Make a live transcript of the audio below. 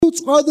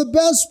fruits are the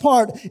best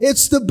part.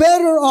 It's the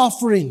better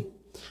offering.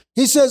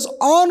 He says,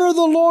 honor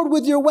the Lord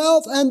with your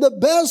wealth and the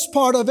best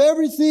part of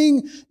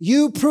everything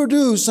you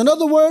produce. In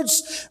other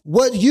words,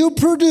 what you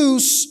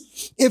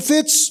produce, if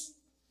it's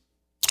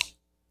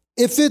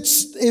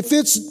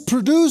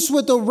produced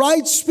with the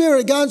right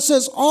spirit, God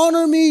says,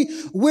 honor me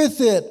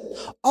with it.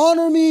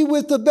 Honor me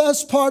with the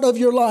best part of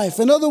your life.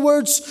 In other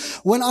words,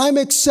 when I'm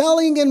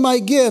excelling in my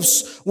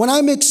gifts, when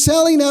I'm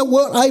excelling at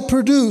what I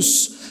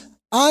produce,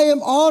 I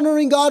am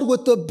honoring God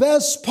with the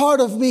best part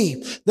of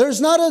me. There's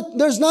not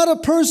a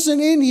person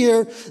in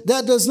here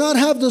that does not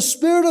have the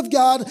Spirit of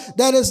God,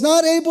 that is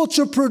not able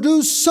to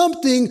produce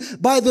something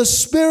by the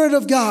Spirit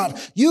of God.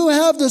 You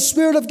have the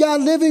Spirit of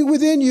God living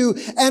within you,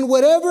 and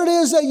whatever it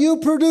is that you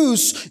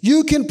produce,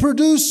 you can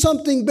produce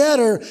something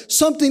better,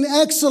 something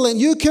excellent.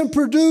 You can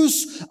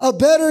produce a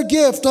better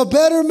gift, a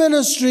better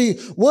ministry.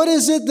 What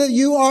is it that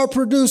you are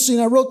producing?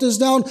 I wrote this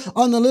down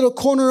on the little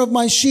corner of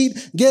my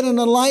sheet. Get an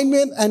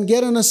alignment and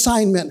get an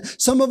assignment.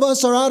 Some of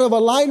us are out of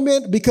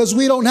alignment because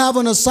we don't have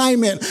an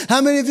assignment.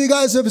 How many of you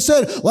guys have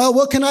said, well,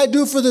 what can I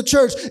do for the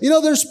church? You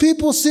know, there's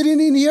people sitting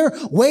in here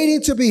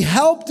waiting to be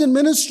helped in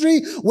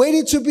ministry,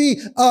 waiting to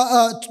be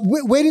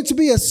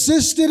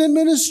assisted in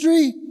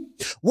ministry.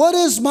 What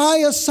is my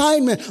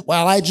assignment?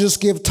 Well, I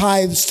just give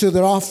tithes to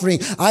the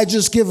offering. I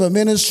just give a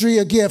ministry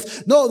a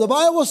gift. No, the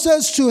Bible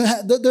says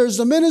that there's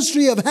a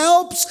ministry of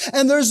helps,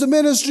 and there's a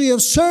ministry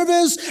of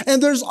service,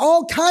 and there's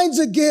all kinds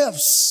of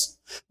gifts.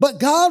 But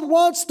God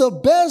wants the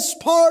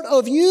best part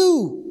of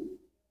you.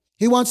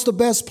 He wants the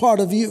best part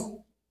of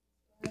you.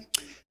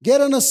 Get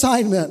an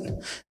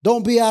assignment.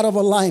 Don't be out of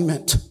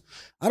alignment.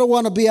 I don't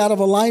want to be out of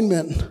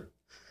alignment.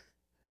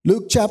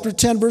 Luke chapter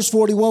 10, verse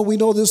 41, we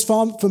know this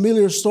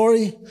familiar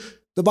story.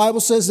 The Bible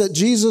says that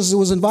Jesus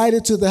was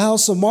invited to the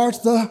house of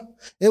Martha.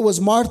 It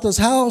was Martha's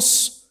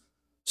house.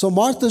 So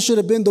Martha should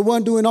have been the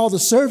one doing all the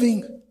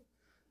serving.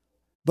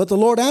 But the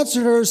Lord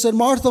answered her and said,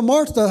 Martha,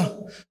 Martha,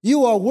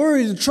 you are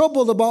worried and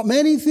troubled about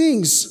many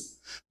things,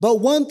 but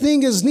one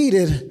thing is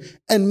needed,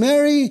 and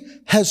Mary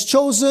has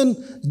chosen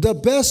the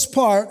best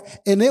part,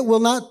 and it will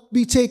not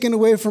be taken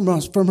away from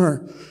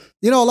her.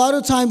 You know, a lot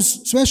of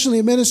times, especially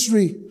in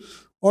ministry,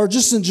 or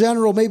just in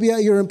general, maybe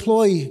at your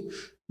employee,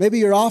 maybe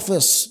your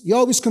office, you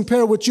always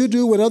compare what you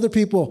do with other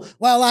people.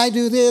 Well, I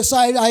do this.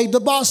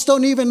 The boss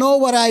don't even know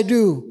what I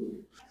do.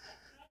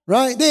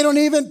 Right? They don't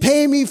even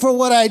pay me for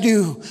what I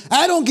do.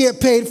 I don't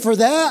get paid for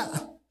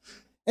that.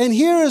 And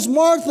here is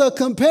Martha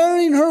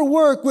comparing her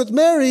work with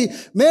Mary.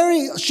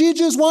 Mary, she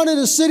just wanted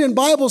to sit in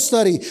Bible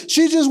study.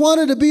 She just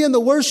wanted to be in the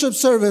worship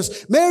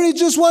service. Mary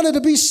just wanted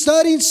to be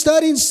studying,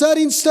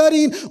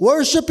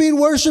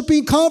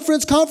 worshiping,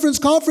 conference.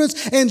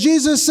 And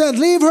Jesus said,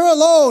 leave her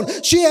alone.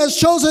 She has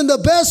chosen the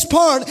best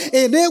part,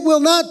 and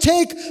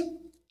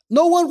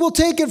no one will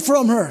take it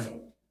from her.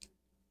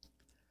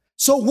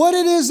 So what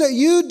it is that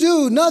you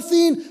do,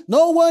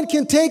 no one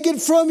can take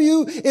it from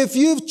you if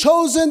you've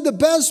chosen the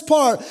best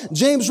part.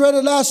 James read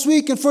it last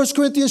week in 1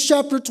 Corinthians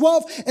chapter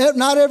 12.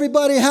 Not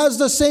everybody has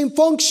the same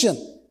function.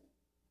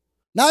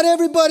 Not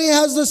everybody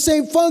has the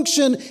same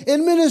function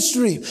in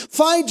ministry.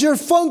 Find your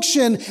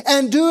function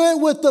and do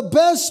it with the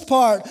best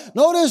part.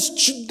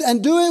 Notice,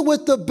 and do it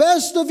with the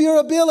best of your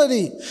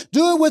ability.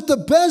 Do it with the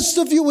best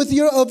of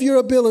your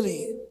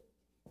ability.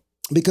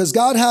 Because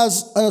God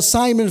has an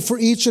assignment for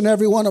each and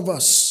every one of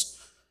us.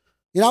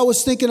 You know, I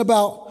was thinking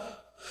about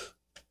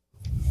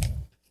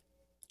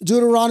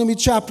Deuteronomy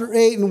chapter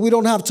 8, and we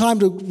don't have time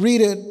to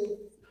read it,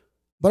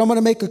 but I'm going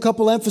to make a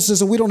couple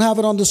emphases, and we don't have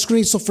it on the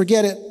screen, so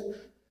forget it.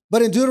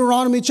 But in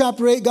Deuteronomy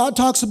chapter 8, God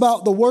talks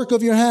about the work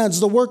of your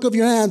hands, the work of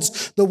your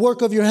hands, the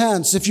work of your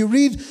hands. If you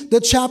read the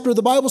chapter,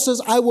 the Bible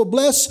says, I will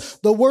bless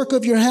the work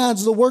of your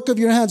hands, the work of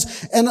your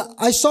hands. And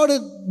I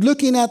started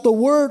looking at the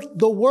word,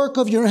 the work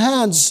of your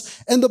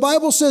hands. And the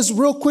Bible says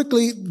real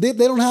quickly, they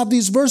don't have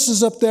these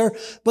verses up there,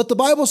 but the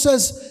Bible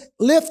says,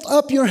 lift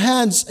up your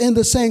hands in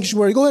the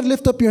sanctuary. Go ahead and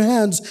lift up your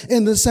hands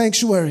in the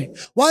sanctuary.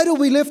 Why do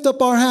we lift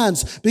up our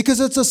hands? Because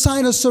it's a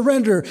sign of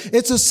surrender.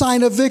 It's a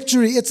sign of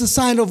victory. It's a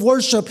sign of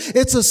worship.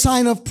 It's a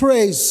sign of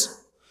praise.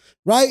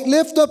 Right?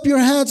 Lift up your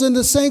hands in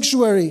the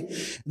sanctuary.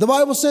 The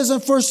Bible says in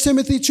 1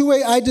 Timothy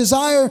 2:8, I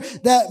desire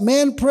that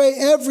men pray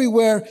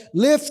everywhere,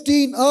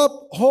 lifting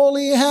up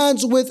holy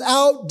hands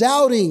without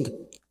doubting.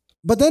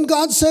 But then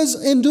God says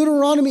in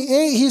Deuteronomy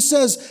 8, he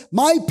says,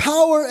 my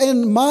power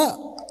and my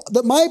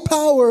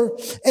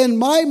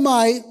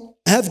might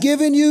have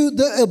given you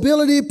the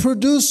ability to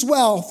produce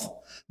wealth.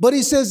 But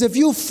he says, if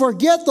you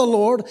forget the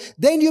Lord,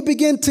 then you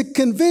begin to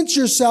convince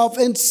yourself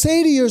and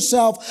say to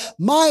yourself,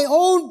 my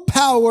own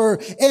power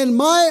and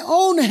my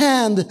own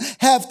hand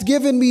have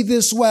given me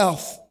this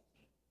wealth.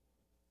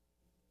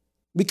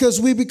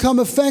 Because we become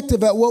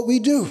effective at what we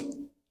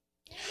do.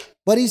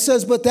 But he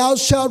says, but thou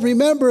shalt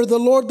remember the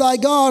Lord thy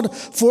God,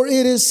 for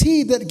it is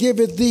he that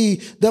giveth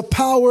thee the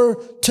power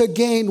to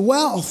gain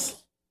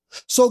wealth.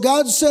 So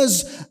God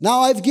says, now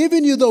I've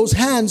given you those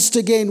hands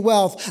to gain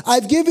wealth.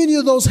 I've given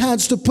you those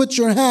hands to put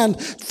your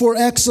hand for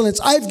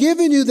excellence. I've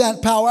given you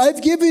that power.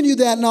 I've given you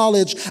that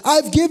knowledge.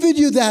 I've given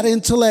you that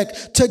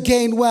intellect to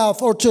gain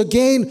wealth or to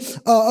gain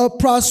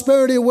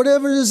prosperity,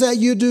 whatever it is that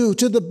you do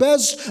to the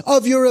best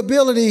of your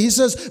ability. He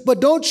says, but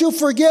don't you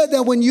forget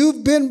that when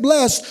you've been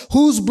blessed,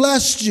 who's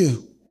blessed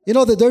you? You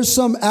know that there's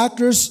some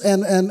actors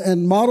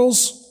and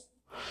models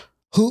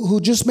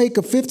who just make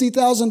a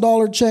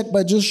 $50,000 check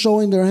by just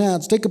showing their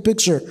hands. Take a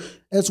picture.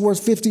 It's worth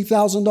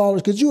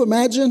 $50,000. Could you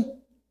imagine?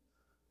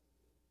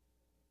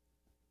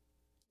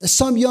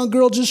 Some young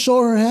girl just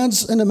showed her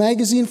hands in a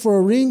magazine for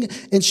a ring,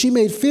 and she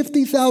made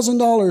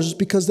 $50,000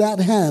 because that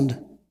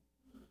hand.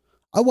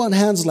 I want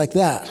hands like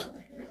that.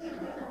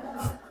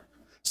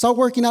 Start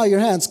working out your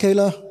hands,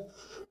 Kayla.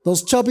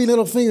 Those chubby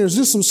little fingers.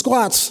 Do some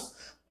squats.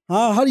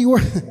 How do you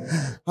work?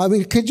 I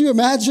mean, could you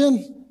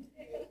imagine?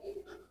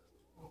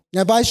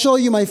 Now, if I show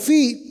you my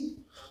feet,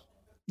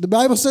 the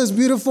Bible says,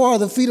 beautiful are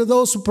the feet of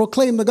those who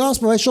proclaim the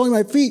gospel. If I show you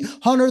my feet,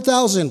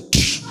 100,000.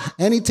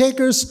 Any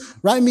takers?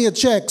 Write me a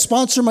check.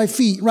 Sponsor my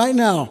feet right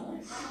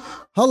now.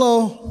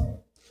 Hello.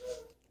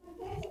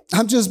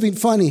 I'm just being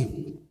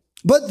funny.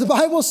 But the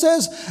Bible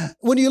says,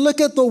 when you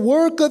look at the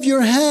work of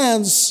your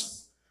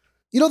hands,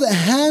 you know that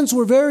hands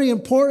were very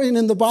important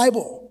in the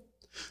Bible.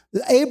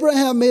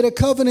 Abraham made a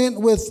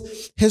covenant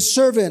with his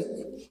servant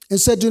and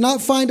said, do not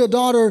find a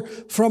daughter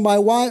from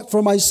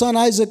my son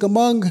Isaac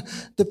among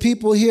the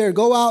people here.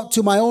 Go out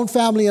to my own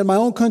family and my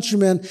own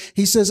countrymen.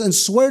 He says, and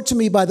swear to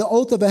me by the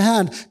oath of a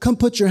hand, come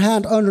put your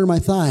hand under my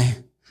thigh.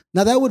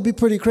 Now that would be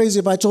pretty crazy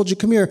if I told you,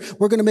 come here,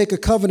 we're going to make a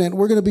covenant.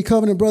 We're going to be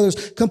covenant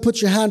brothers. Come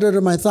put your hand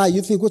under my thigh.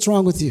 You think, what's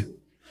wrong with you?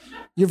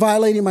 You're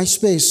violating my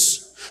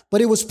space.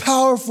 But it was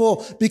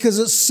powerful because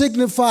it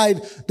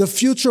signified the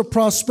future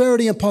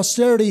prosperity and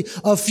posterity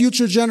of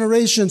future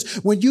generations.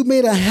 When you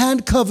made a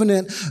hand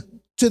covenant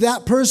to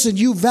that person,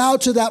 you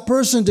vowed to that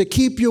person to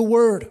keep your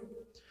word.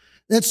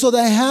 And so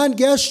the hand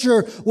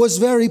gesture was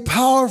very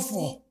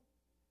powerful.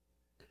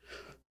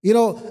 You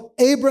know,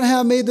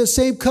 Abraham made the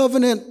same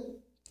covenant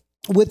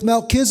with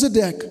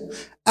Melchizedek.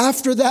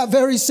 After that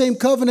very same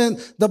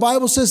covenant, the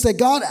Bible says that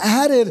God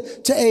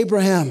added to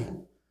Abraham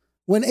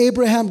when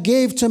Abraham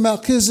gave to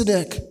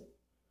Melchizedek.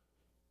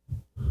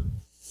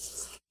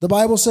 The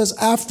Bible says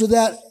after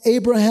that,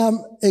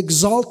 Abraham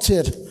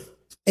exalted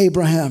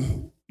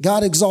Abraham.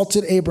 God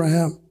exalted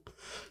Abraham.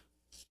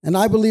 And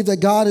I believe that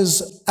God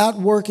is at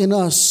work in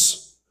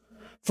us.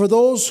 For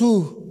those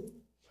who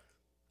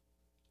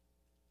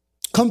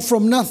come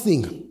from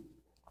nothing,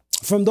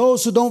 from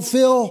those who don't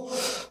feel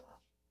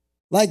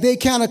like they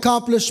can't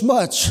accomplish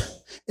much,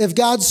 if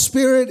God's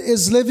Spirit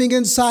is living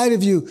inside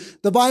of you,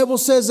 the Bible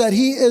says that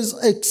He is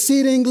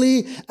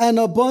exceedingly and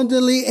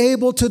abundantly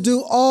able to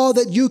do all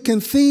that you can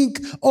think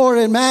or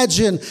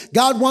imagine.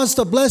 God wants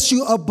to bless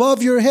you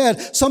above your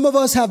head. Some of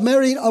us have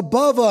married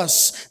above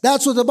us.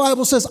 That's what the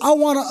Bible says. I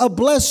want to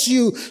bless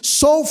you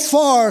so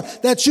far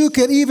that you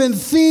could even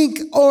think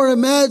or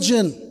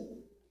imagine.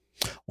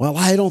 Well,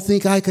 I don't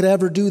think I could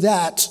ever do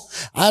that.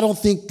 I don't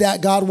think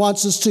that God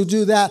wants us to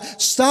do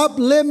that. Stop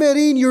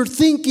limiting your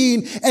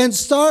thinking and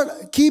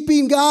start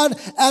keeping God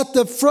at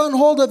the front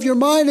hold of your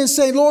mind and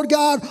say, Lord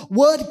God,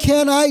 what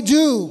can I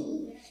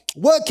do?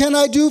 What can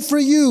I do for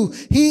you?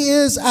 He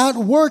is at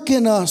work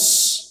in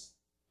us.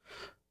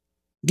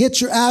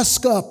 Get your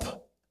ask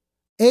up.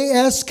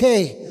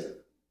 A-S-K.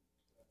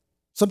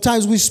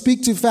 Sometimes we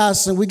speak too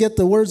fast and we get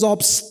the words all.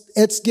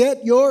 It's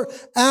get your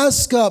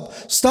ask up.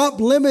 Stop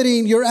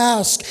limiting your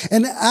ask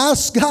and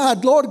ask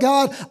God, Lord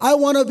God, I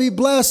want to be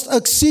blessed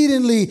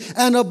exceedingly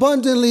and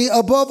abundantly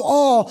above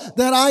all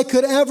that I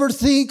could ever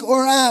think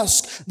or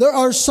ask. There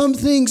are some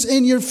things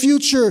in your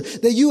future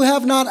that you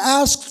have not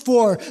asked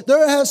for.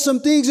 There are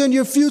some things in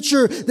your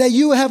future that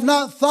you have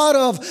not thought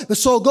of.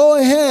 So go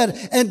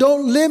ahead and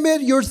don't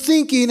limit your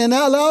thinking and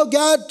allow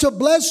God to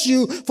bless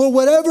you for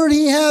whatever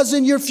He has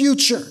in your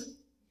future.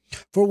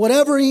 For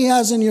whatever He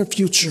has in your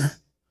future.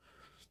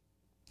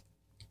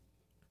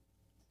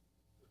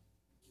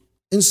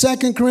 In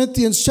 2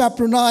 Corinthians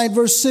chapter 9,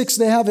 verse 6,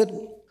 they have it.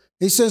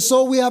 He says,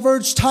 so we have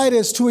urged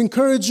Titus to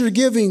encourage your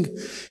giving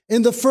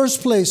in the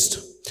first place.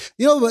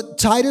 You know what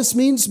Titus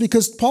means?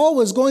 Because Paul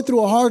was going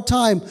through a hard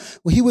time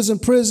when he was in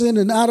prison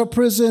and out of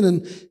prison,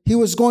 and he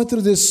was going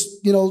through this,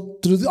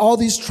 through all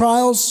these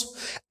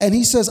trials. And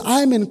he says,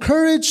 I'm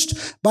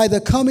encouraged by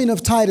the coming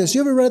of Titus. You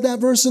ever read that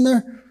verse in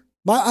there?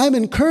 I'm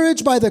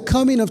encouraged by the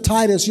coming of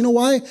Titus. You know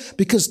why?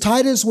 Because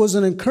Titus was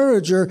an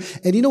encourager.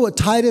 And you know what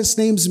Titus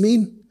names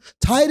mean?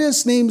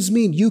 Titus names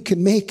mean you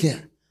can make it.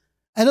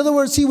 In other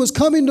words, he was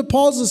coming to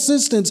Paul's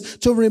assistance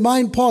to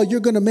remind Paul, you're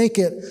going to make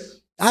it.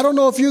 I don't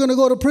know if you're going to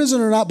go to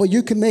prison or not, but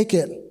you can make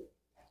it.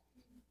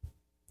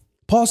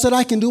 Paul said,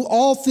 I can do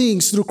all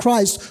things through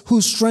Christ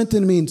who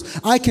strengthened me.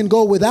 I can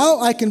go without,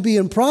 I can be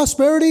in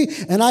prosperity,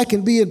 and I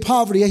can be in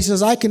poverty. He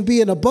says, I can be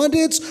in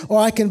abundance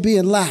or I can be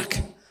in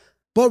lack.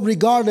 But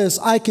regardless,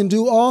 I can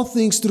do all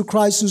things through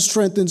Christ who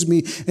strengthens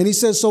me. And he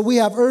says, so we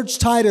have urged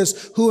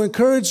Titus, who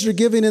encouraged your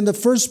giving in the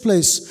first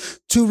place,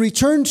 to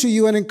return to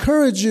you and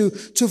encourage you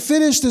to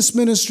finish this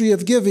ministry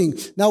of giving.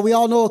 Now, we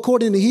all know,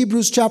 according to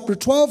Hebrews chapter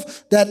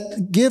 12,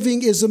 that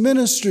giving is a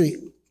ministry.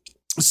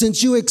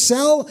 Since you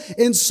excel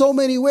in so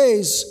many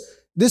ways,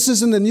 this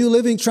is in the New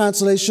Living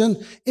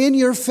Translation, in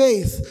your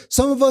faith.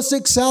 Some of us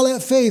excel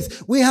at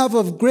faith. We have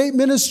a great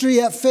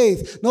ministry at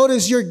faith.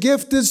 Notice your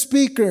gifted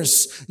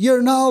speakers,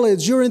 your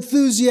knowledge, your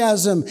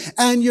enthusiasm,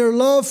 and your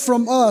love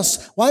from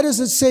us. Why does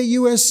it say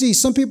USC?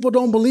 Some people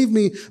don't believe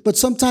me, but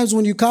sometimes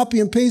when you copy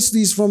and paste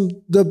these from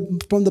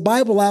the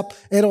Bible app,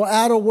 it'll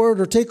add a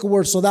word or take a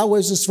word. So that way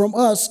it's just from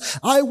us.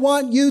 I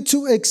want you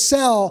to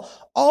excel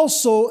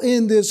also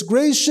in this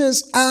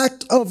gracious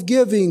act of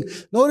giving.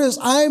 Notice,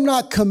 I am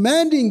not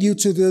commanding you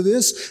to do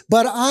this,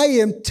 but I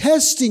am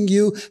testing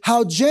you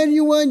how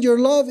genuine your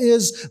love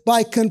is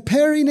by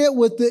comparing it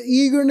with the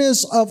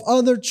eagerness of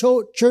other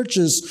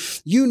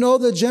churches. You know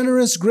the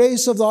generous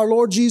grace of our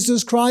Lord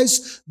Jesus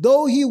Christ.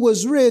 Though he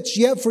was rich,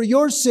 yet for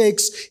your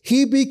sakes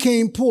he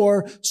became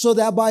poor, so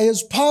that by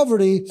his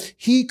poverty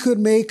he could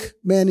make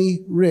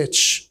many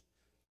rich.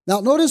 Now,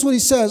 notice what he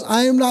says,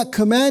 I am not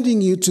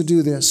commanding you to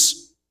do this.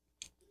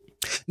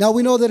 Now,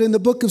 we know that in the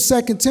book of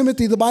 2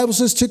 Timothy, the Bible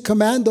says to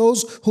command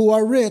those who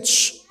are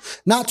rich,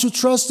 not to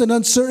trust in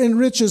uncertain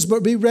riches,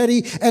 but be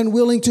ready and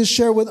willing to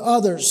share with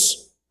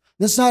others.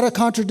 That's not a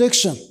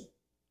contradiction.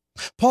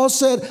 Paul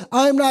said,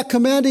 I'm not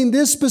commanding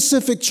this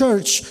specific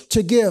church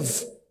to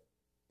give,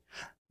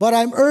 but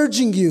I'm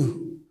urging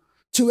you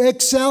to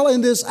excel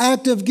in this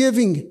act of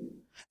giving.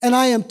 And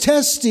I am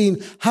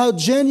testing how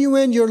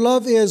genuine your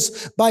love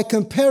is by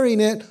comparing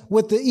it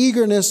with the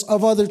eagerness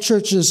of other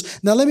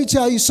churches. Now, let me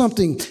tell you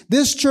something.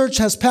 This church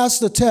has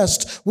passed the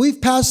test. We've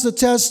passed the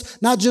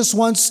test not just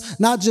once,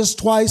 not just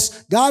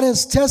twice. God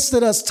has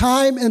tested us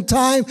time and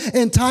time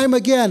and time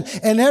again.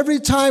 And every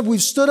time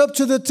we've stood up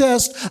to the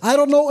test, I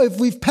don't know if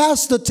we've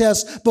passed the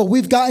test, but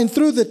we've gotten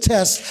through the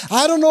test.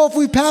 I don't know if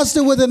we passed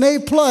it with an A+,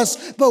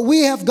 but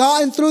we have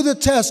gotten through the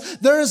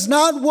test. There is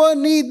not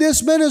one need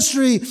this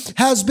ministry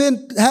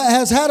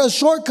has had a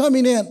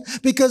shortcoming in,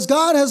 because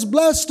God has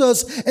blessed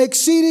us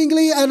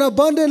exceedingly and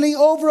abundantly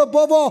over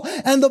above all.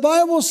 And the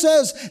Bible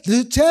says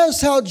to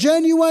test how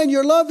genuine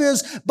your love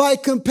is by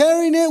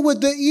comparing it with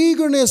the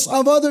eagerness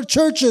of other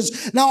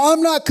churches. Now,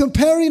 I'm not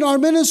comparing our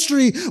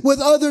ministry with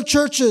other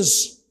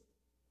churches.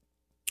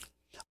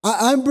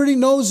 I'm pretty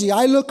nosy.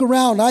 I look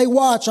around, I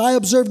watch, I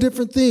observe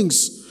different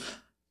things.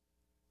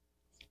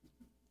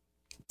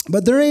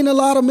 But there ain't a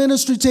lot of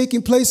ministry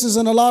taking places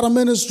in a lot of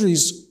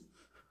ministries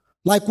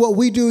like what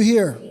we do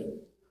here.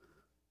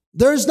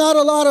 There's not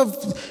a lot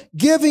of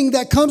giving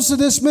that comes to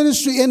this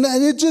ministry, and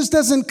it just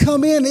doesn't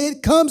come in.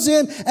 It comes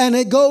in and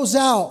it goes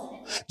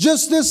out.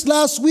 Just this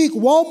last week,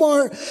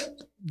 Walmart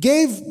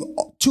gave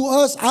to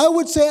us, I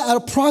would say at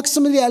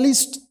approximately, at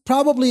least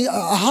probably a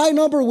high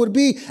number would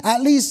be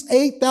at least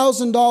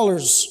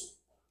 $8,000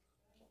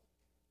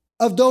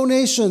 of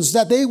donations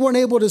that they weren't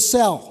able to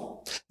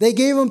sell. They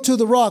gave them to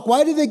The Rock.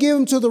 Why did they give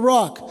them to The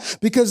Rock?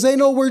 Because they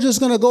know we're just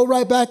going to go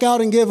right back out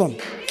and give them.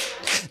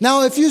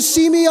 Now, if you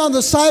see me on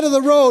the side of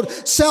the road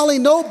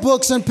selling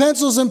notebooks and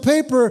pencils and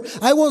paper,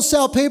 I won't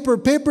sell paper.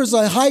 Paper is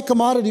a high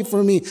commodity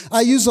for me. I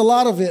use a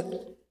lot of it.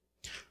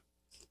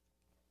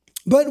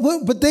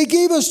 But they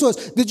gave us to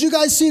us. Did you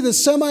guys see the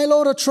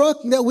semi-loader truck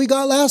that we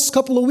got last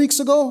couple of weeks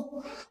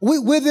ago?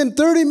 Within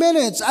 30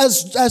 minutes,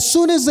 as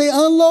soon as they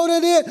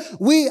unloaded it,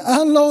 we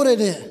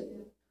unloaded it.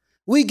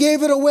 We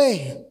gave it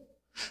away.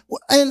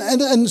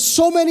 And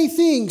so many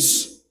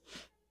things.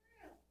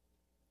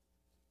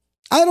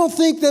 I don't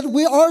think that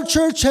our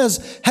church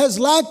has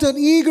lacked an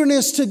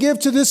eagerness to give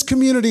to this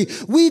community.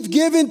 We've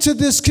given to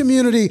this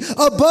community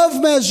above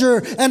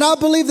measure. And I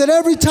believe that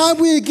every time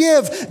we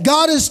give,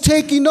 God is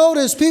taking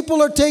notice.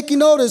 People are taking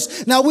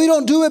notice. Now, we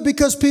don't do it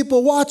because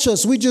people watch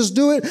us. We just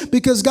do it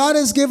because God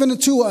has given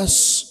it to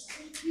us.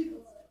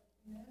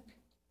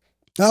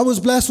 I was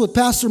blessed with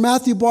Pastor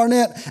Matthew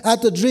Barnett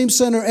at the Dream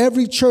Center.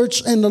 Every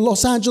church in the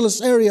Los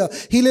Angeles area,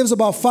 he lives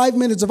about 5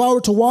 minutes. If I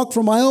were to walk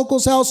from my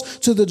uncle's house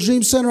to the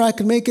Dream Center, I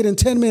could make it in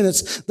 10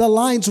 minutes. The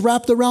lines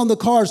wrapped around the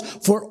cars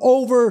for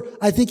over,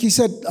 I think he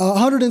said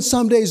 100 and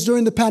some days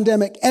during the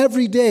pandemic.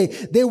 Every day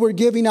they were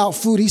giving out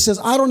food. He says,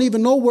 I don't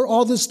even know where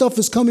all this stuff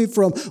is coming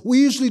from. We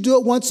usually do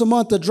it once a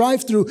month, the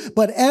drive-through,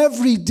 but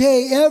every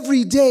day,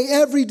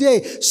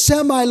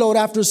 semi-load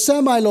after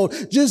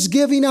semi-load, just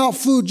giving out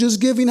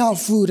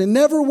food.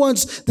 And never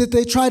once did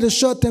they try to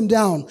shut them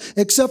down,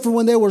 except for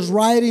when they was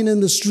rioting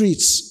in the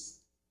streets.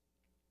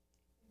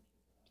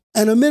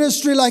 And a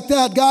ministry like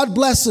that, God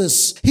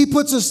blesses. He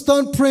puts a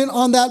thumbprint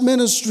on that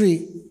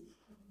ministry.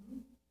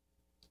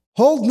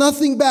 Hold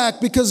nothing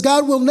back, because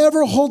God will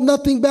never hold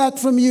nothing back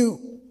from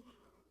you.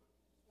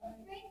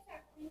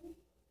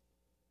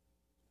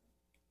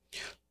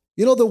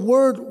 You know, the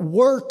word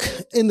work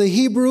in the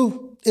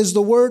Hebrew is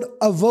the word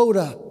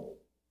avoda.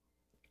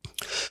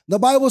 The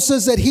Bible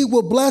says that he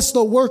will bless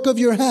the work of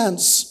your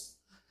hands.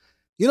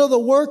 You know, the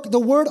word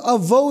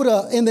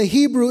avoda in the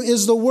Hebrew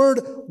is the word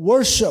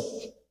worship.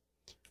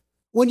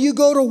 When you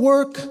go to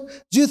work,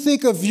 do you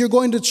think of you're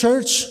going to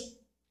church?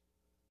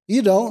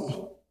 You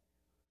don't.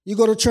 You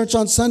go to church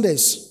on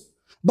Sundays.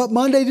 But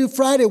Monday to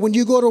Friday, when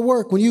you go to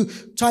work, when you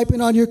type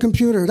in on your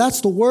computer,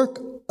 that's the work.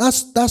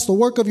 That's the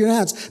work of your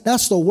hands.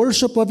 That's the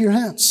worship of your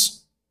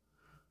hands.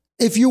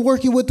 If you're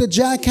working with the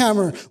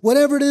jackhammer,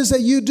 whatever it is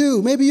that you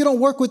do, maybe you don't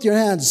work with your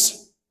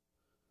hands,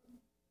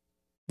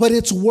 but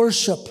it's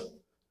worship.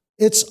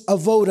 It's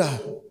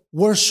avoda,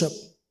 worship.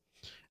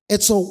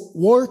 It's a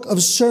work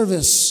of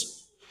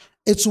service.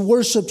 It's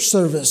worship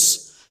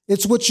service.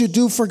 It's what you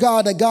do for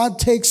God, that God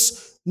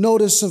takes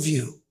notice of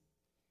you.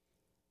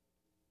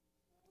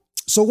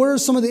 So where are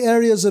some of the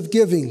areas of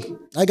giving?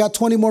 I got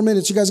 20 more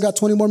minutes. You guys got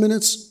 20 more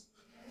minutes?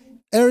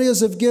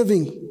 Areas of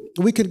giving.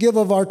 We could give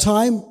of our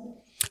time.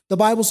 The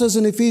Bible says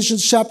in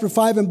Ephesians chapter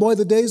 5, and boy,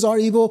 the days are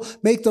evil.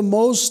 Make the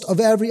most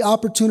of every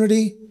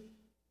opportunity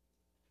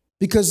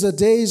because the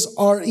days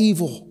are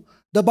evil.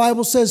 The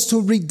Bible says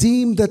to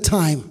redeem the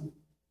time.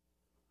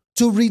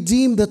 To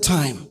redeem the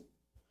time.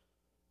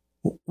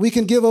 We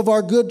can give of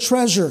our good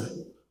treasure.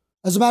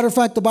 As a matter of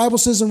fact, the Bible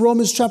says in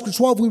Romans chapter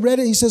 12, we read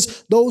it, he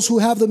says, those who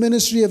have the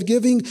ministry of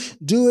giving,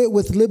 do it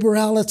with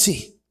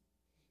liberality.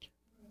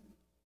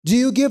 Do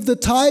you give the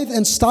tithe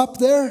and stop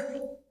there?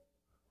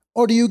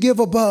 Or do you give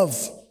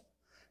above?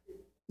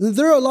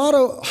 There are a lot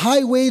of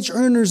high wage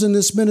earners in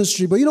this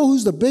ministry, but you know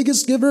who's the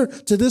biggest giver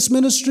to this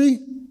ministry?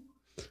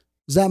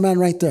 Is that man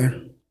right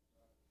there.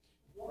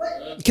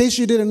 In case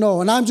you didn't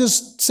know. And I'm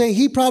just saying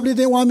he probably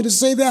didn't want me to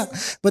say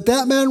that. But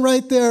that man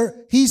right there,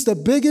 he's the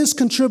biggest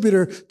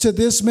contributor to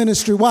this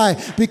ministry. Why?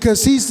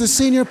 Because he's the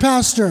senior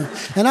pastor.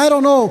 And I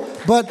don't know,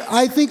 but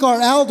I think our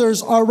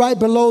elders are right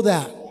below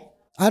that.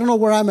 I don't know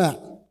where I'm at.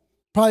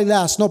 Probably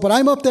last. No, but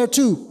I'm up there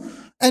too.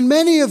 And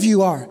many of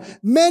you are.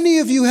 Many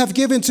of you have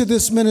given to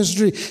this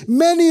ministry.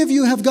 Many of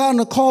you have gotten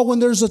a call when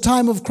there's a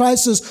time of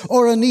crisis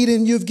or a need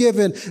and you've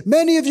given.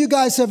 Many of you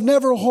guys have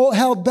never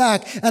held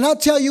back. And I'll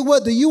tell you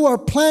what, that you are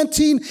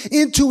planting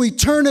into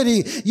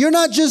eternity. You're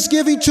not just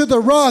giving to the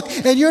rock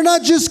and you're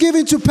not just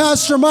giving to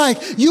Pastor Mike.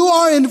 You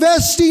are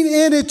investing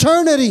in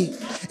eternity.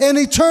 In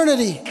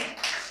eternity.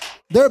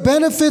 There are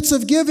benefits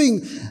of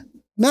giving.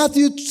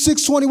 Matthew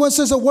 6:21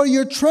 says that where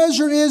your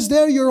treasure is,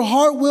 there your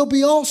heart will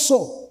be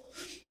also.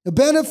 The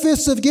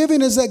benefits of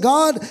giving is that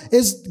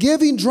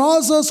giving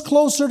draws us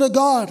closer to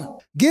God.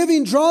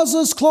 Giving draws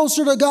us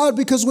closer to God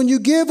because when you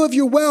give of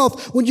your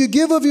wealth, when you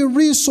give of your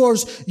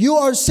resource, you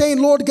are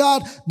saying, Lord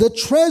God, the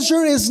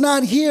treasure is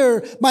not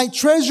here. My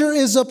treasure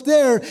is up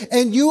there.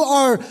 And you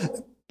are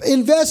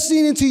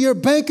investing into your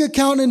bank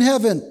account in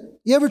heaven.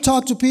 You ever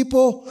talk to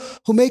people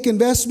who make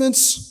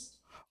investments?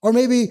 Or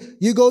maybe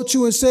you go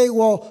to and say,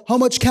 well, how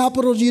much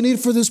capital do you need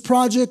for this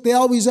project? They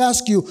always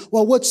ask you,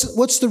 well,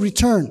 what's the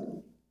return?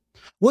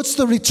 What's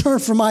the return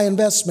for my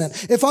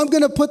investment? If I'm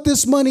going to put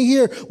this money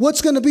here,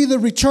 what's going to be the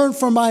return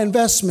for my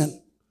investment?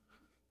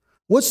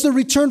 What's the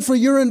return for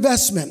your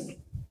investment?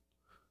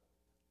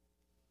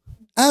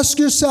 Ask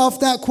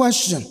yourself that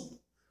question.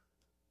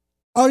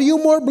 Are you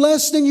more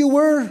blessed than you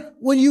were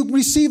when you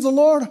received the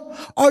Lord?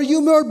 Are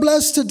you more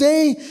blessed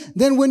today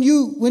than when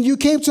you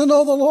came to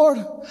know the Lord?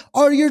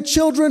 Are your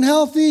children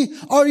healthy?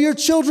 Are your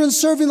children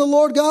serving the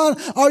Lord God?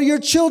 Are your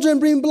children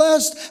being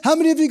blessed? How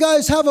many of you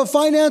guys have a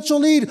financial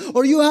need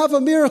or you have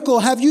a miracle?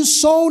 Have you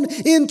sown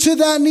into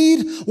that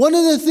need? One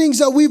of the things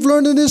that we've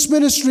learned in this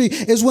ministry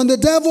is when the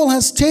devil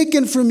has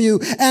taken from you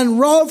and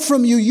robbed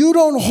from you, you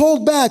don't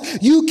hold back.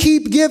 You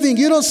keep giving.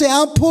 You don't say,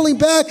 I'm pulling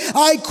back.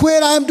 I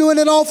quit. I'm doing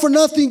it all for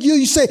nothing.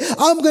 You say,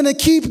 I'm going to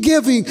keep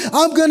giving.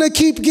 I'm going to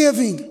keep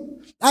giving.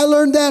 I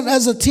learned that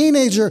as a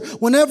teenager.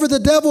 Whenever the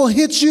devil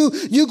hits you,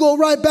 you go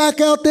right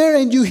back out there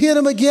and you hit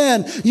him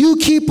again. You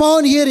keep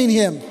on hitting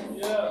him.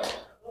 Yeah.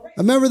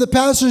 I remember the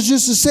pastors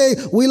used to say,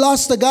 we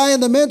lost the guy in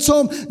the men's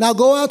home. Now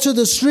go out to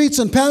the streets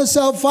and pass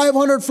out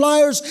 500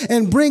 flyers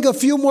and bring a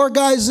few more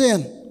guys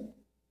in.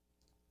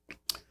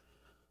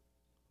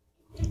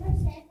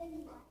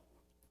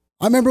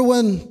 I remember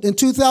when in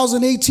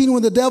 2018,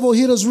 when the devil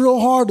hit us real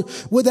hard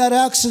with that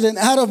accident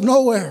out of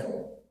nowhere.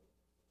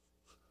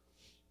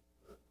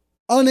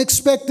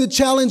 Unexpected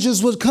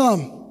challenges would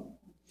come.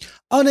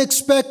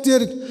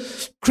 Unexpected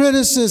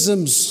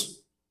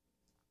criticisms.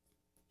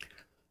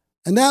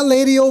 And that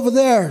lady over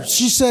there,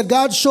 she said,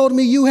 God showed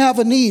me you have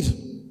a need.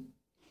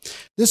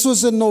 This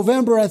was in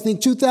November, I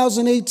think,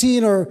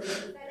 2018 or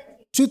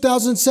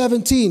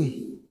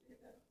 2017.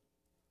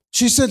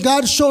 She said,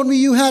 God showed me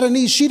you had a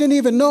need. She didn't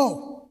even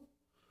know.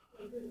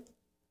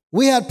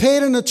 We had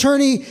paid an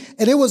attorney,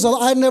 and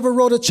I never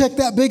wrote a check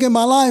that big in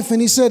my life. And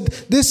he said,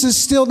 this is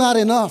still not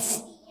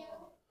enough.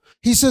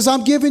 He says,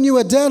 I'm giving you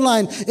a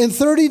deadline in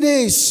 30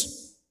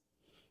 days.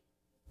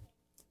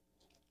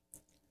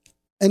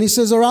 And he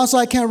says, or else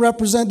I can't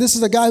represent. This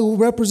is a guy who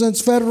represents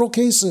federal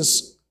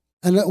cases.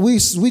 And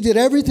we did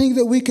everything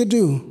that we could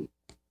do,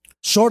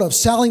 short of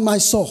selling my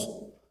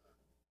soul.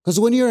 Because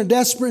when you're in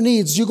desperate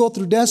needs, you go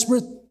through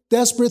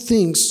desperate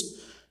things.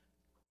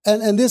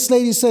 And this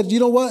lady said, you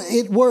know what?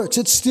 It works.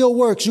 It still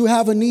works. You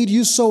have a need,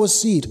 you sow a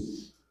seed.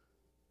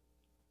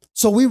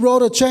 So we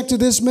wrote a check to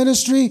this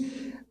ministry,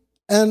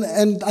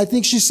 and I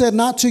think she said,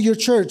 not to your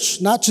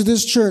church, not to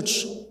this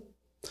church.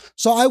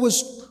 So I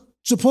was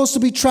supposed to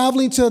be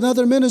traveling to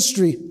another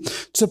ministry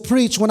to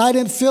preach when I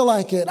didn't feel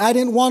like it. I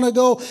didn't want to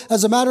go.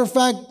 As a matter of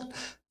fact,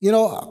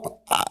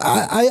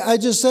 I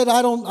just said,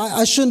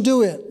 I shouldn't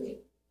do it.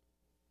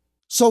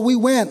 So we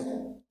went,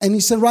 and he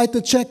said, write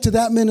the check to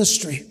that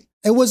ministry.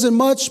 It wasn't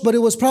much, but it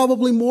was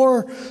probably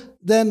more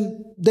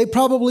than they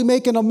probably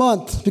make in a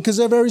month, because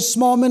they're a very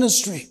small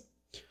ministry,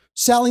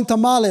 selling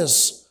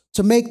tamales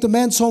to make the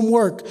men's home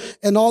work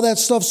and all that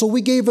stuff. So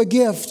we gave a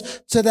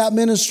gift to that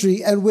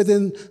ministry, and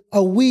within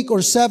a week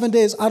or 7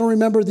 days, I don't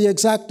remember the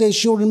exact day,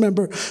 she'll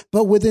remember,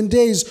 but within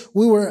days,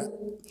 we were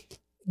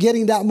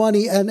getting that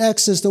money in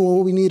excess than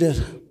what we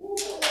needed.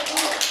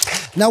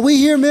 Now we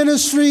hear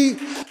ministry,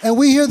 and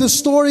we hear the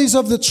stories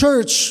of the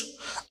church,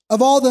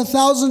 of all the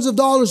thousands of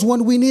dollars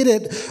when we need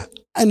it.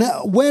 And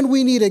when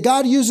we need it,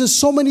 God uses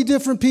so many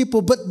different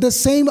people, but the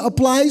same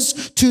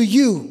applies to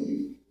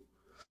you.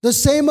 The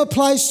same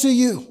applies to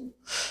you.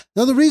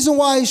 Now, the reason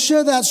why I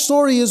share that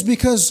story is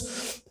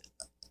because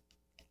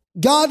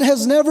God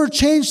has never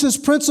changed his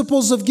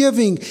principles of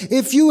giving.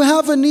 If you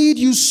have a need,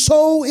 you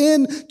sow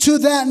into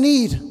that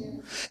need,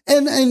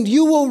 and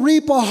you will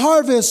reap a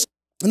harvest.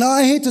 Now,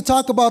 I hate to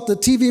talk about the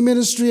TV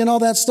ministry and all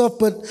that stuff,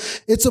 but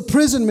it's a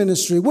prison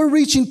ministry. We're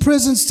reaching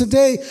prisons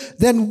today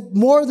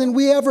more than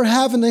we ever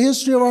have in the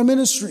history of our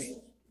ministry.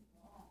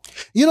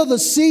 You know, the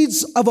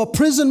seeds of a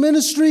prison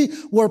ministry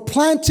were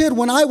planted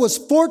when I was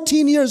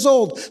 14 years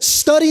old,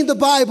 studying the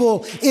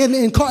Bible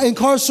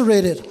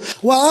incarcerated.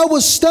 While I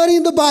was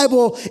studying the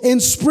Bible in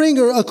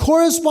Springer, a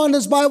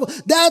correspondence Bible,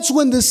 that's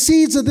when the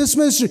seeds of this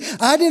ministry,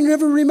 I didn't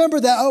ever remember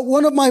that.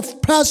 One of my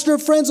pastor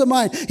friends of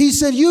mine, he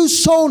said, you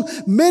sown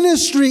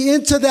ministry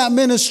into that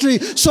ministry,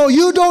 so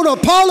you don't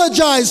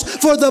apologize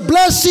for the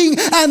blessing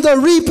and the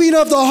reaping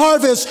of the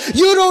harvest.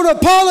 You don't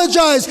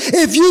apologize.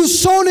 If you've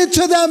sown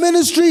into that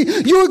ministry,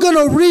 you're going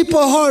to reap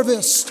a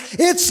harvest.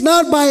 It's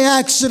not by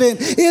accident.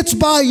 It's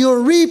by your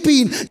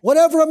reaping.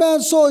 Whatever a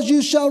man sows,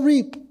 you shall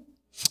reap.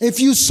 If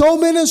you sow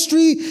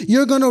ministry,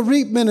 you're going to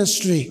reap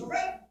ministry.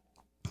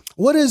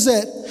 What is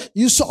it?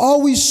 You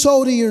always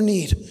sow to your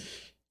need.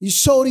 You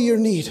sow to your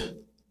need.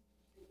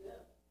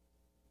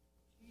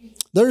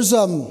 There's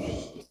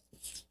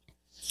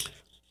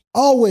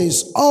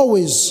always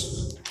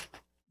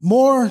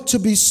more to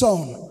be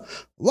sown.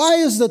 Why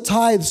is the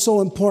tithe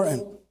so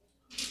important?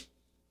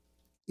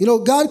 You know,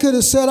 God could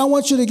have said, I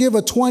want you to give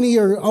a 20,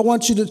 or I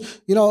want you to,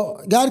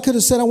 God could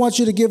have said, I want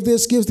you to give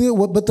this,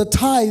 but the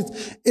tithe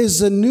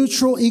is a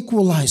neutral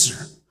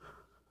equalizer.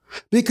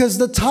 Because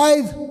the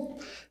tithe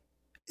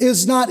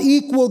is not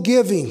equal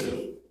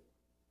giving.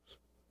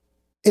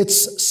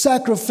 It's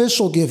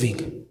sacrificial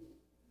giving.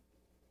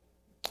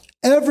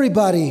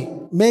 Everybody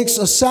makes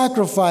a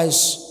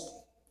sacrifice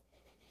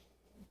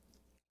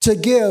to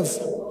give,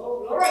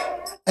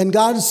 and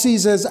God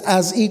sees it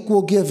as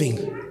equal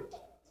giving.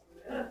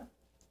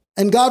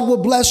 And God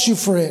will bless you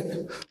for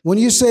it. When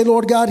you say,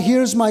 Lord God,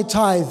 here's my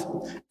tithe,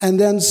 and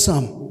then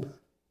some.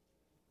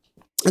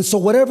 And so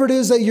whatever it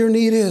is that your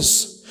need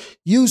is,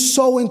 you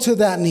sow into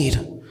that need.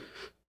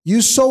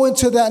 You sow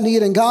into that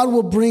need, and God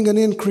will bring an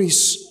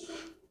increase.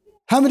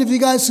 How many of you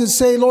guys can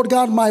say, Lord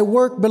God, my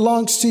work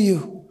belongs to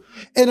you?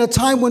 In a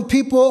time when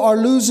people are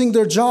losing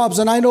their jobs,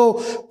 and I know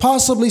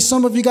possibly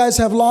some of you guys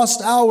have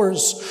lost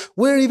hours.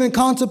 We're even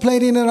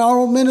contemplating in our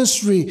own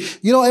ministry.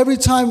 You know, every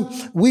time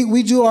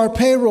we do our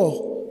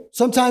payroll,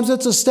 sometimes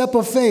it's a step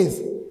of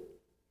faith.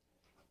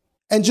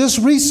 And just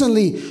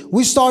recently,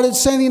 we started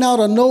sending out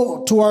a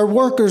note to our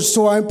workers,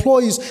 to our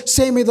employees,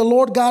 saying, may the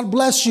Lord God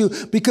bless you,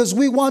 because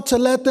we want to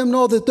let them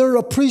know that they're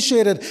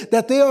appreciated,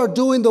 that they are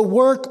doing the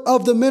work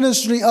of the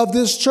ministry of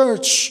this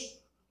church.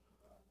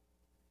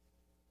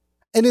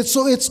 And it's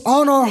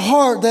on our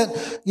heart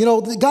that,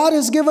 God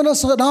has given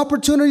us an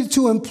opportunity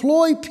to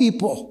employ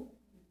people.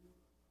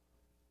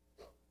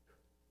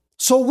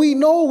 So we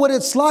know what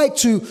it's like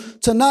to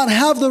not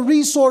have the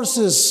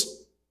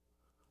resources.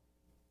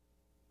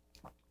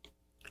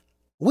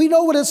 We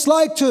know what it's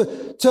like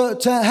to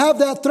have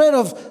that threat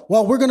of,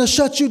 well, we're going to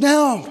shut you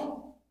down.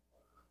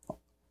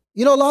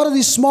 You know, a lot of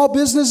these small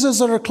businesses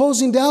that are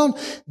closing down,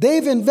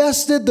 they've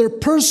invested their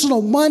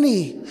personal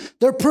money,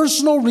 their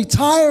personal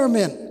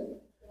retirement,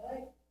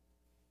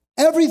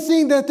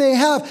 everything that they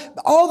have,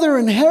 all their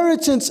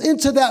inheritance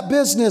into that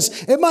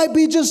business. It might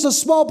be just a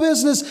small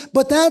business,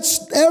 but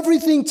that's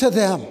everything to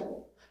them.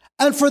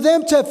 And for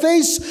them to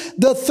face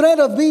the threat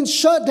of being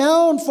shut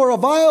down for a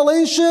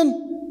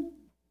violation,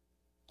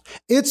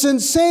 it's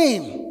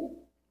insane.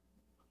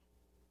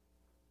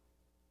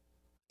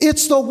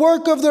 It's the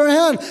work of their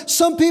hand.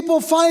 Some people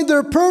find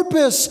their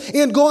purpose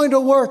in going to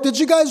work. Did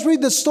you guys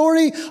read the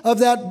story of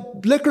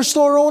that liquor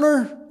store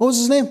owner? What was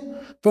his name?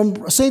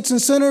 From Saints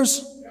and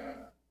Sinners?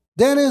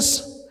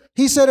 Dennis.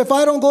 He said, if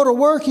I don't go to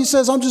work, he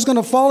says, I'm just going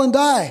to fall and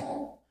die.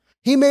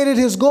 He made it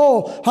his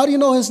goal. How do you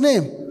know his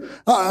name?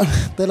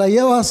 Te la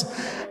llevas.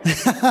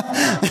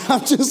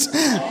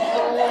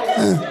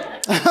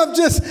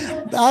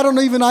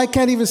 I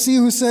can't even see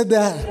who said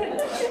that.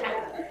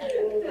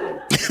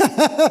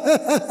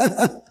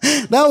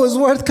 That was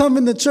worth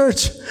coming to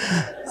church.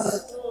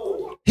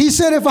 He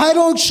said, if I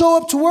don't show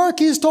up to work,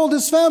 he's told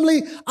his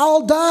family,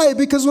 I'll die,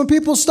 because when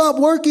people stop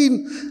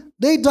working,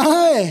 they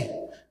die.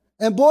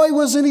 And boy,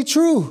 wasn't he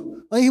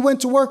true. He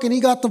went to work and he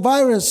got the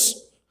virus.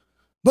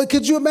 But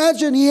could you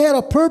imagine, he had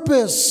a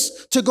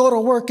purpose to go to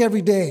work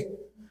every day.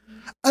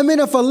 I mean,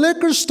 if a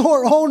liquor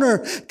store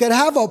owner could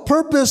have a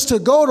purpose to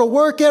go to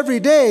work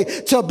every day,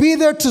 to be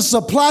there to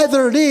supply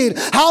their need,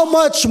 how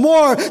much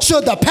more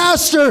should the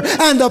pastor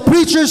and the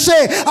preacher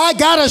say, I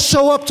gotta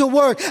show up to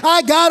work.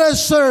 I gotta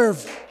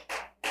serve.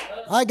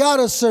 I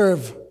gotta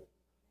serve.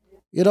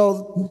 You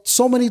know,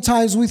 so many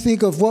times we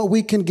think of what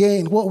we can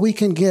gain, what we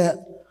can get.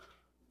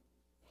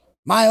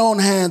 My own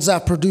hands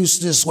have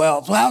produced this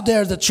wealth. How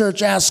dare the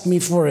church ask me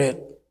for it?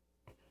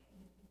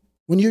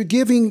 When you're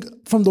giving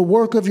from the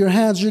work of your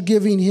hands, you're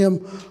giving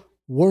him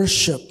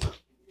worship.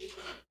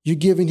 You're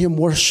giving him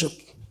worship.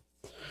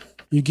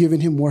 You're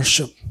giving him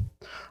worship.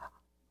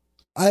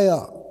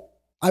 I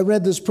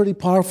read this pretty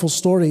powerful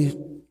story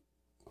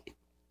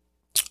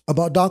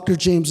about Dr.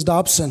 James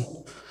Dobson.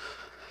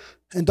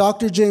 And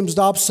Dr. James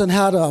Dobson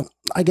had a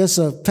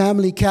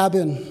family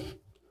cabin.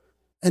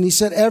 And he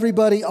said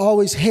everybody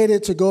always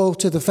hated to go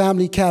to the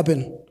family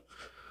cabin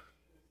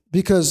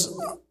because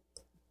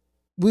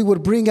we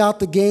would bring out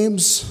the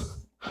games.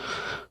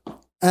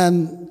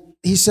 And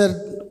he said,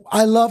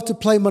 I love to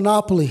play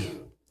Monopoly.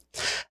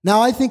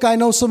 Now, I think I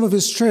know some of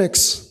his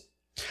tricks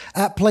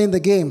at playing the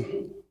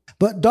game.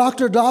 But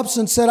Dr.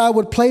 Dobson said I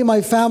would play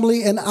my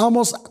family, and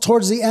almost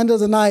towards the end of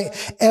the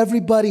night,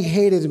 everybody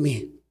hated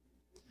me.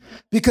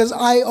 Because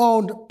I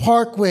owned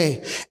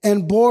Parkway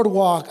and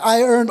Boardwalk.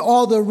 I earned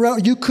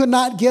you could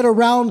not get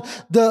around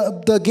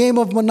the game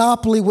of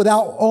Monopoly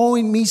without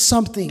owing me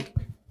something.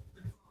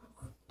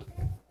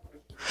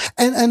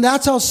 And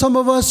that's how some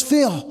of us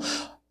feel.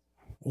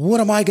 What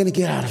am I going to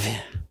get out of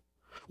it?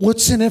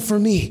 What's in it for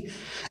me?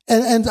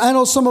 And I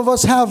know some of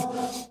us have,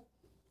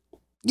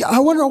 I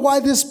wonder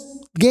why this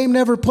game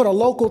never put a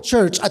local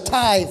church, a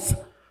tithe.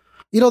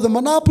 You know, the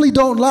Monopoly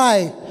don't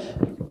lie.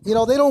 You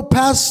know, they don't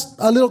pass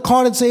a little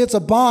card and say it's a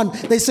bond.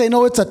 They say,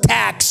 no, it's a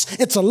tax.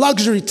 It's a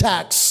luxury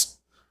tax.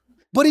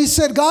 But he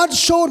said, God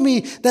showed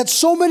me that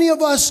so many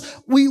of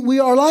us, we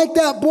are like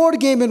that board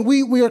game, and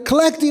we are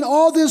collecting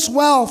all this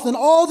wealth and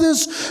all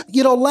this,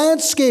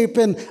 landscape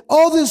and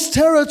all this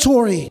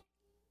territory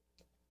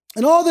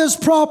and all this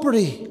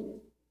property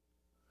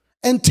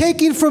and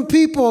taking from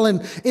people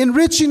and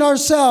enriching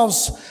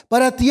ourselves.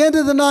 But at the end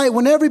of the night,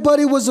 when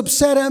everybody was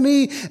upset at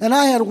me and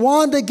I had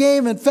won the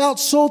game and felt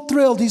so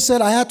thrilled, he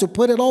said, I had to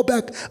put it all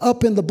back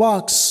up in the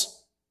box.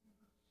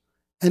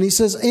 And he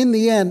says, in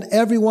the end,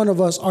 every one of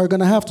us are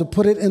going to have to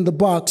put it in the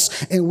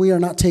box, and we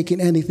are not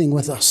taking anything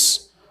with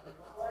us.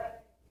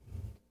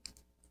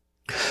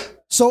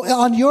 So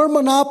on your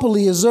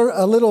Monopoly, is there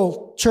a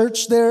little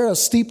church there, a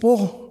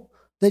steeple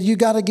that you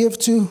got to give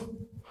to?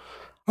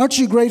 Aren't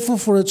you grateful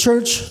for a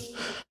church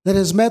that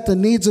has met the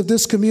needs of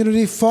this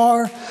community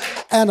far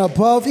and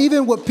above,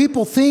 even what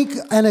people think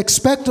and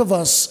expect of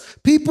us?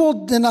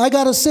 And I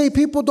got to say,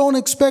 people don't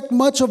expect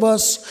much of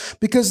us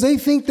because they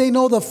think they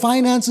know the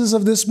finances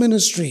of this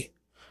ministry.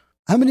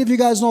 How many of you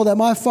guys know that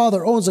my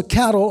father owns a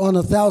cattle on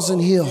 1,000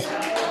 Hill?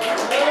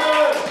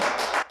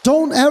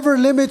 Don't ever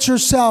limit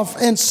yourself,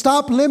 and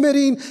stop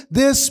limiting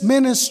this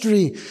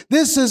ministry.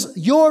 This is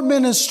your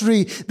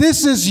ministry.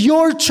 This is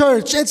your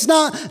church. It's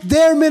not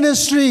their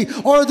ministry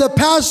or the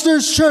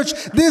pastor's church.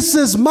 This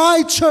is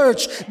my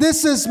church.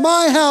 This is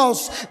my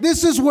house.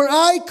 This is where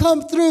I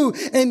come through.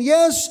 And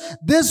yes,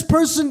 this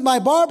person, my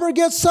barber,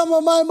 gets some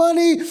of my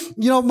money.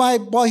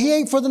 While he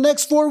ain't for the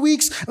next 4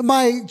 weeks,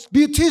 my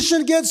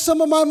beautician gets some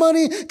of my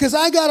money because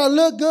I got to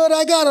look good.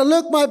 I got to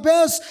look my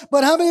best.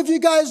 But how many of you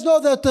guys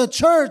know that the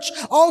church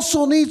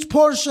also needs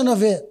portion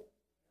of it?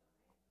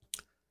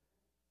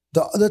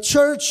 The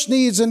church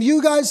needs, and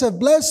you guys have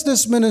blessed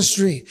this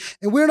ministry.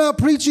 And we're not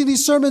preaching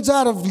these sermons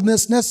out of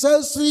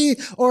necessity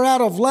or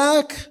out of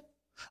lack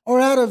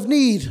or out of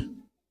need.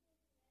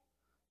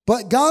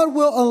 But God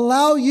will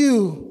allow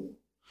you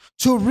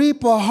to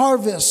reap a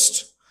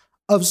harvest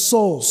of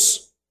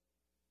souls.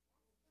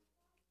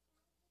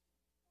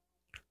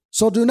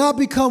 So do not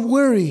become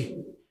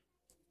weary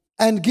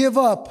and give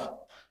up.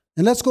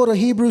 And let's go to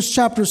Hebrews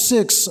chapter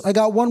 6. I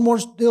got one more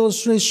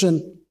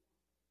illustration.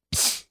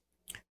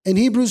 In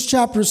Hebrews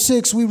chapter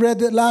 6, we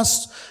read it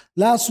last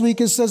week.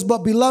 It says, but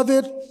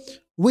beloved,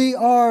 we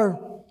are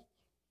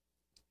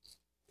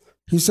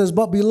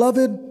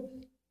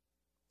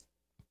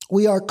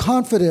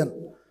confident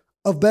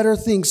of better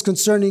things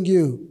concerning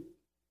you,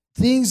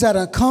 things that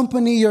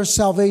accompany your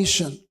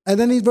salvation. And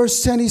then in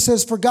verse 10, he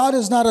says, for God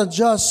is not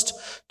unjust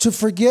to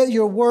forget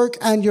your work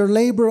and your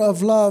labor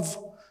of love,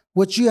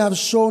 which you have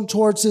shown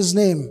towards his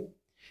name,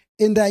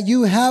 in that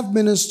you have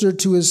ministered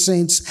to his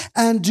saints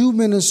and do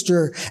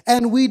minister.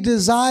 And we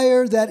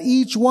desire that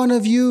each one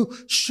of you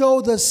show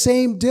the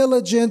same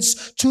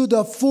diligence to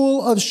the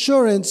full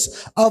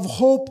assurance of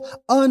hope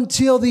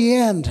until the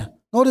end.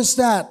 Notice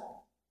that.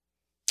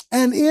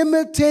 And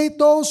imitate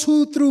those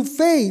who through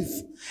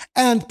faith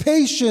and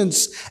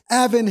patience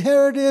have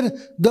inherited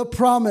the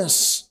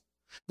promise.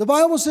 The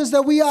Bible says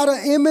that we ought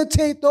to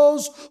imitate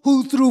those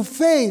who through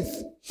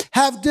faith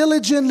have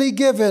diligently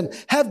given,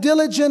 have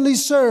diligently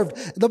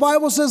served. The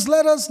Bible says,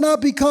 let us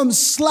not become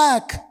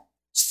slack.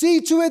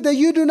 See to it that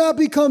you do not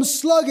become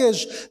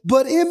sluggish,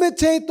 but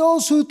imitate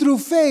those who through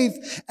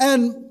faith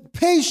and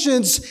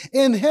patience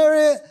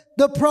inherit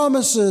the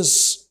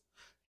promises.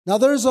 Now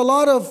there's a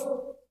lot of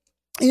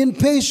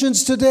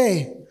impatience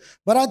today.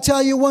 But I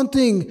tell you one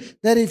thing,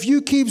 that if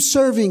you keep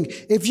serving,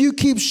 if you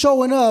keep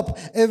showing up,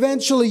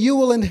 eventually you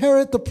will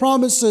inherit the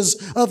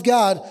promises of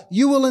God.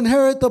 You will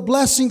inherit the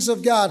blessings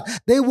of God.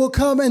 They will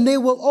come and they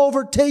will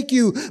overtake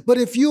you. But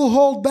if you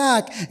hold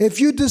back,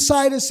 if you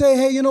decide to say,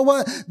 hey, you know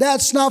what?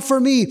 That's not for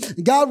me.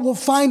 God will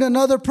find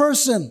another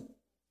person.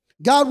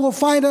 God will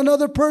find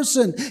another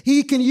person.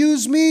 He can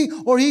use me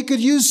or he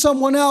could use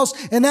someone else.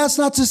 And that's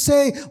not to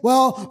say,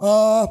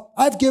 well,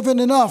 I've given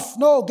enough.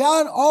 No,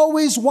 God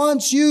always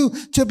wants you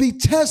to be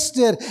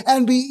tested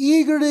and be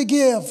eager to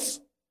give.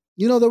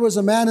 You know, there was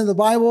a man in the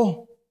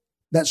Bible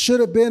that should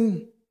have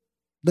been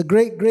the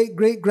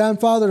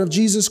great-great-great-grandfather of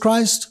Jesus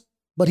Christ,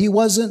 but he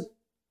wasn't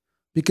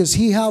because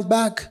he held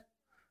back.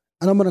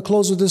 And I'm going to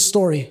close with this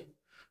story.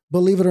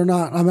 Believe it or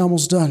not, I'm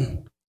almost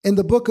done. In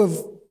the book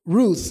of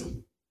Ruth,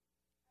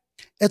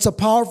 it's a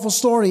powerful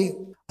story.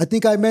 I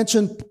think I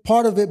mentioned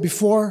part of it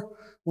before.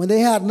 When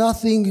they had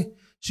nothing,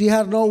 she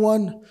had no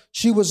one.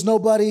 She was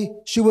nobody.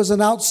 She was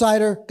an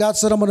outsider. God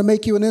said, I'm going to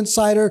make you an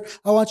insider.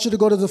 I want you to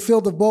go to the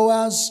field of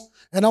Boaz,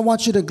 and I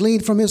want you to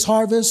glean from his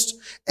harvest,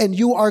 and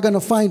you are going to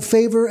find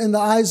favor in the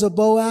eyes of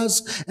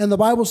Boaz. And the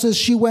Bible says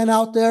she went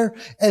out there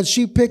and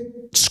she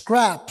picked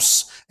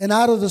scraps. And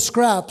out of the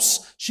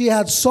scraps, she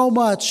had so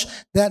much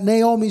that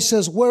Naomi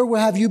says, where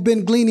have you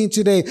been gleaning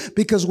today?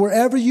 Because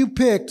wherever you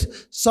picked,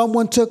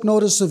 someone took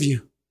notice of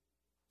you.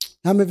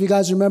 How many of you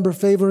guys remember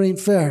favor ain't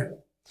fair?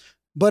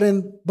 But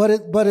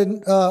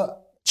in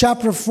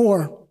chapter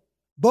 4,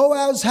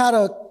 Boaz had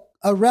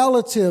a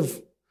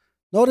relative.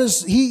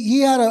 Notice he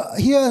had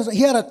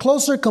a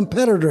closer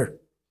competitor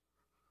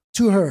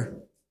to her.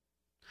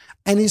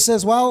 And he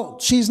says, well,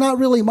 she's not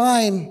really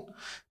mine.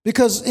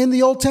 Because in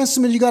the Old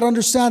Testament, you got to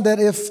understand that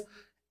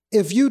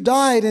if you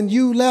died and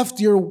you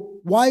left your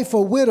wife a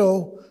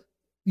widow,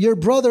 your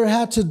brother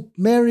had to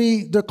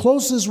marry, the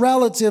closest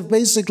relative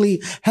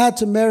basically had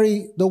to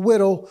marry the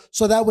widow,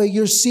 so that way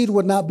your seed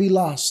would not be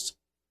lost.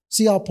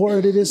 See how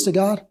important it is to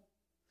God?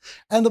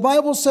 And the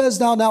Bible says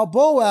now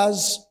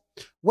Boaz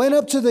went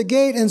up to the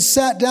gate and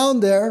sat down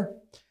there,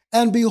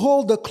 and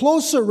behold, the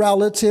closer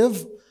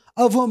relative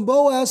of whom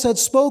Boaz had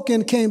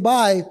spoken came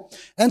by.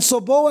 And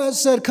so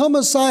Boaz said, come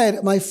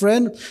aside, my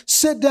friend,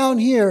 sit down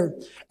here.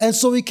 And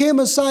so he came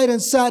aside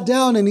and sat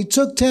down, and he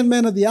took 10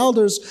 men of the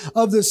elders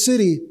of the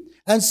city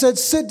and said,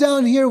 sit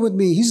down here with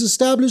me. He's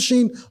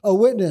establishing a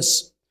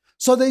witness.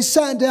 So they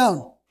sat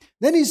down.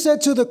 Then he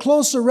said to the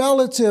closer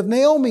relative,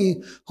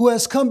 Naomi, who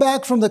has come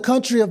back from the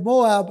country of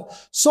Moab,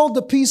 sold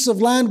the piece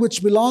of land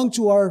which belonged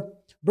to our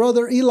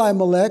brother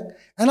Elimelech.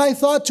 And I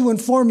thought to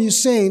inform you,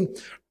 saying,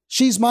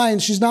 she's mine.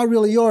 She's not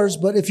really yours,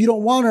 but if you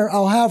don't want her,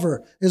 I'll have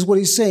her, is what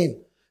he's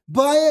saying.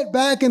 Buy it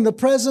back in the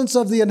presence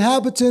of the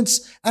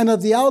inhabitants and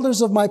of the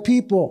elders of my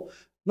people.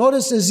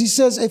 Notice as he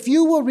says, if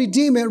you will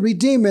redeem it,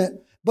 redeem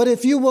it. But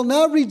if you will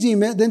not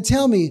redeem it, then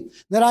tell me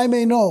that I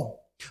may know.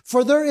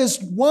 For there is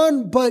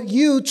one but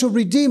you to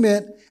redeem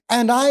it,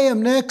 and I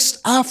am next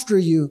after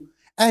you.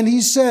 And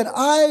he said,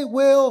 I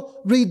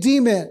will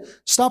redeem it.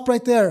 Stop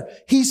right there.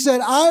 He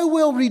said, I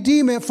will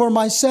redeem it for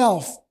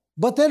myself.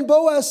 But then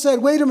Boaz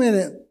said, wait a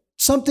minute.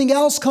 Something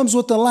else comes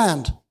with the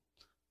land.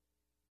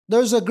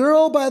 There's a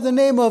girl by the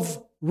name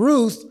of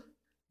Ruth,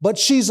 but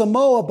she's a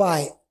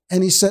Moabite.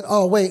 And he said,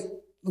 oh, wait,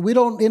 we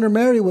don't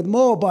intermarry with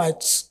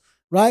Moabites,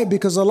 right?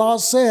 Because the law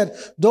said,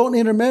 don't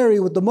intermarry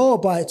with the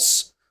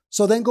Moabites.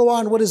 So then go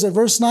on, what is it,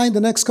 verse 9,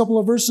 the next couple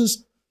of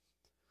verses?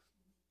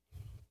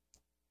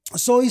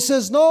 So he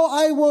says, no,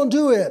 I won't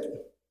do it.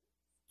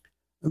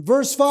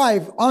 Verse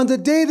 5, on the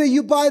day that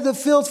you buy the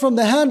field from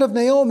the hand of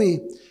Naomi,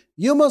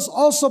 you must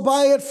also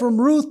buy it from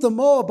Ruth the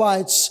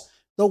Moabites,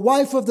 the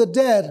wife of the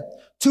dead,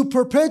 to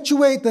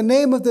perpetuate the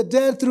name of the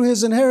dead through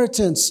his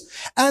inheritance.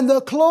 And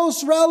the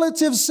close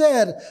relative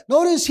said,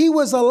 notice he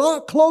was a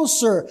lot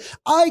closer,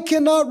 I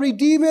cannot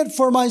redeem it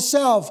for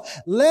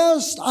myself,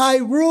 lest I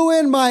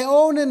ruin my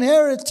own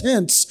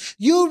inheritance.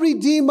 You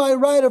redeem my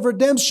right of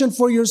redemption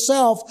for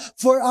yourself,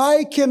 for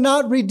I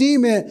cannot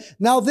redeem it.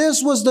 Now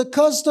this was the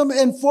custom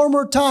in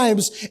former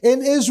times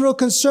in Israel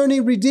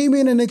concerning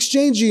redeeming and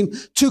exchanging.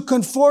 To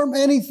confirm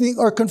anything.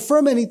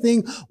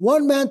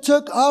 One man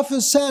took off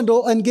his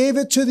sandal and gave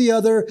it to the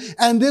other.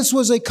 And this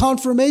was a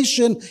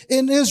confirmation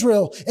in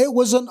Israel. It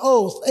was an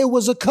oath. It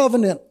was a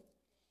covenant.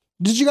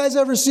 Did you guys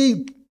ever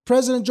see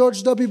President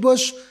George W.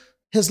 Bush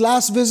his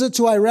last visit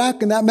to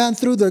Iraq and that man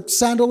threw the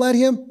sandal at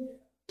him?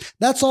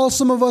 That's all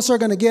some of us are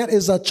going to get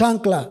is a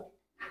chancla.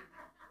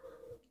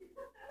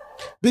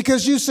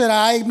 Because you said,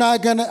 I'm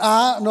not going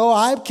to, no,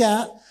 I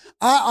can't.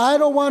 I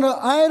don't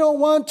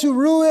want to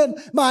ruin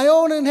my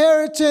own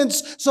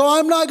inheritance, so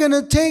I'm not going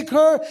to take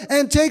her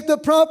and take the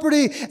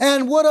property.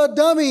 And what a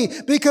dummy,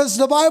 because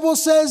the Bible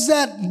says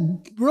that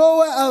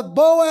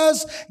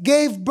Boaz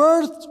gave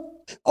birth.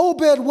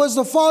 Obed was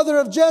the father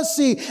of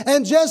Jesse,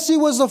 and Jesse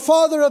was the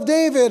father of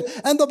David.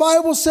 And the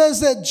Bible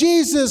says that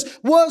Jesus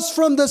was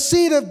from the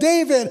seed of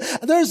David.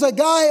 There's a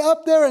guy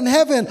up there in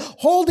heaven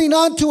holding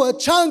on to a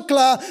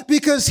chancla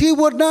because he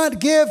would not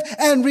give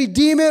and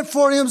redeem it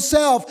for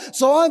himself.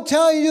 So I'm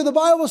telling you, the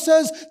Bible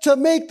says to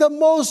make the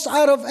most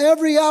out of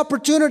every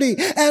opportunity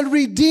and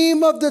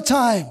redeem of the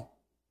time.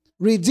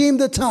 Redeem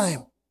the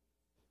time.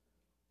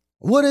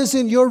 What is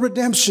in your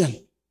redemption?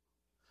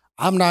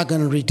 I'm not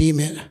going to redeem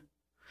it.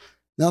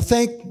 Now,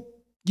 thank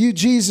you,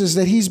 Jesus,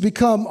 that he's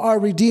become our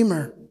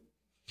Redeemer.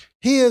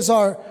 He is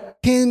our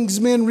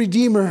kinsman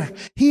Redeemer.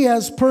 He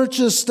has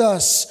purchased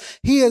us.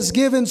 He has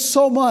given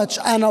so much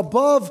and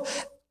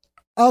above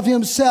of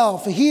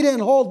himself. He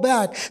didn't hold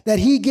back, that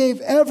he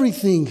gave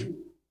everything.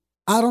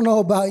 I don't know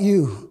about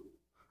you,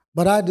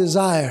 but I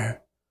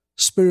desire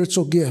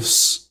spiritual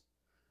gifts,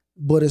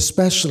 but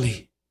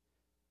especially.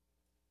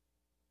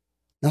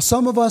 Now,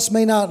 some of us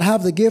may not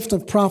have the gift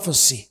of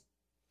prophecy.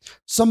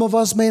 Some of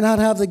us may not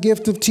have the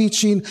gift of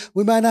teaching.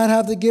 We might not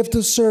have the gift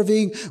of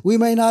serving. We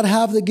may not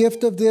have the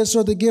gift of this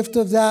or the gift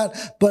of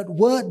that. But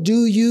what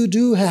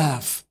do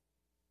have?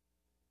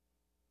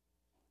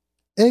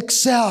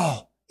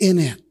 Excel in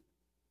it.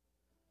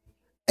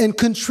 And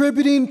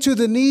contributing to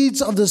the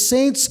needs of the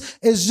saints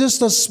is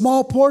just a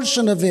small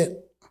portion of it.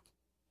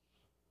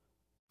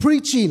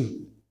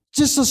 Preaching,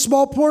 just a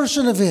small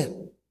portion of it.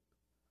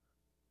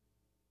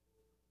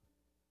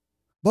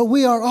 But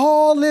we are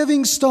all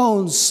living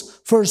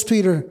stones, 1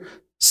 Peter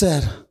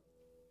said.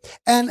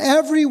 And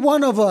every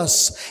one of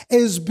us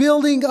is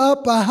building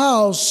up a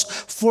house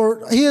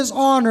for his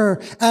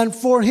honor and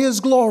for his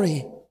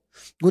glory.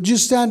 Would you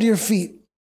stand to your feet?